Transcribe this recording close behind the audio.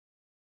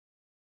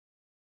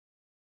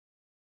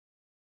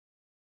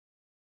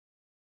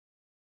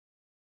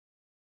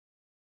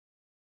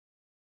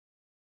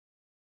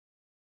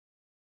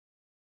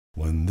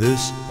When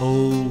this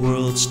old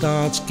world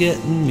starts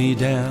getting me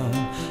down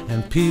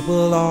and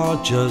people are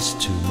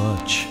just too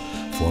much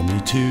for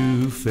me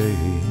to face,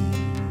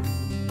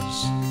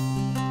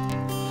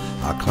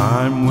 I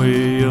climb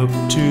way up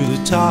to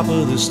the top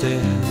of the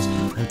stairs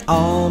and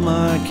all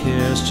my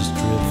cares just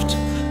drift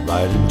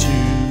right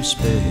into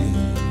space.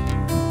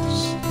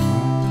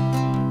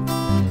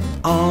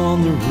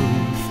 On the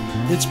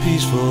roof, it's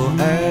peaceful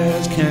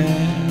as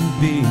can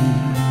be,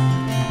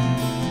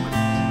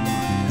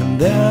 and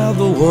there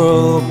the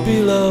world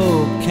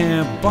below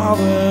can't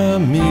bother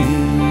me.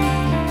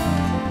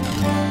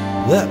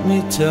 Let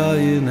me tell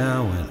you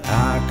now, when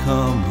I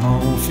come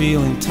home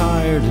feeling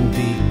tired and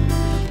beat,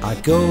 I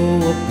go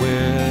up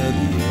where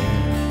the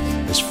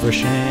air is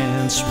fresh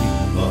and sweet.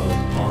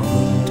 Up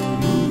on the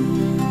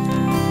roof,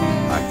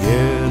 I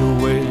get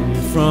away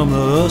from the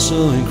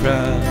hustling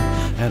crowd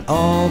and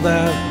all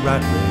that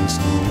rat race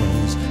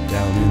noise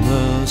down in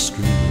the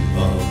street.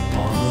 Up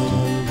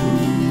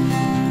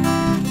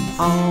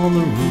on the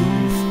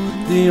roof,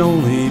 the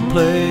only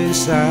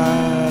place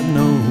I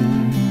know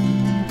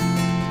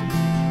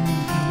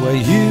where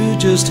you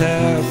just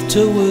have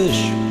to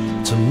wish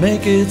to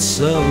make it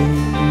so.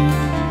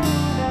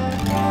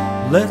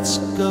 Let's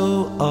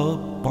go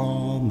up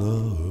on the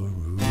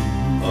roof.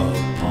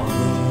 Up on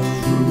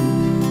the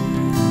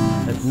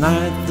roof. At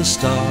night the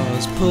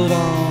stars put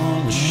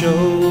on a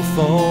show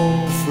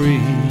for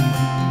free,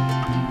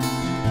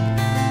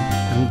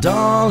 and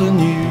darling,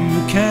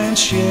 you can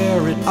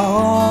share it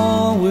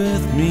all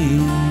with me.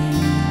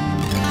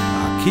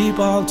 I keep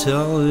on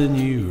telling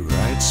you,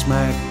 right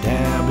smack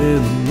dab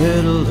in the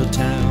middle of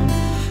town,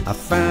 I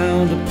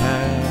found a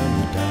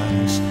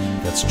paradise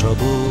that's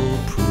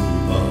trouble-proof.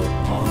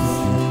 Up on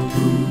the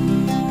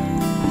roof.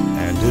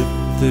 And if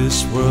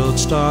this world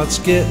starts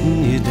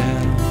getting you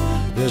down,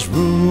 there's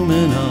room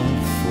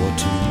enough for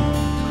two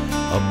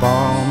up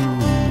on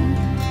the roof.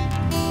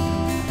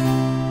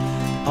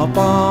 Up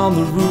on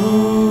the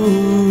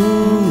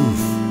roof,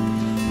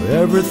 where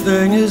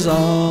everything is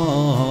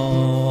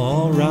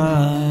all right.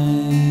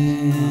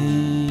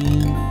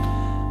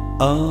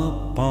 Up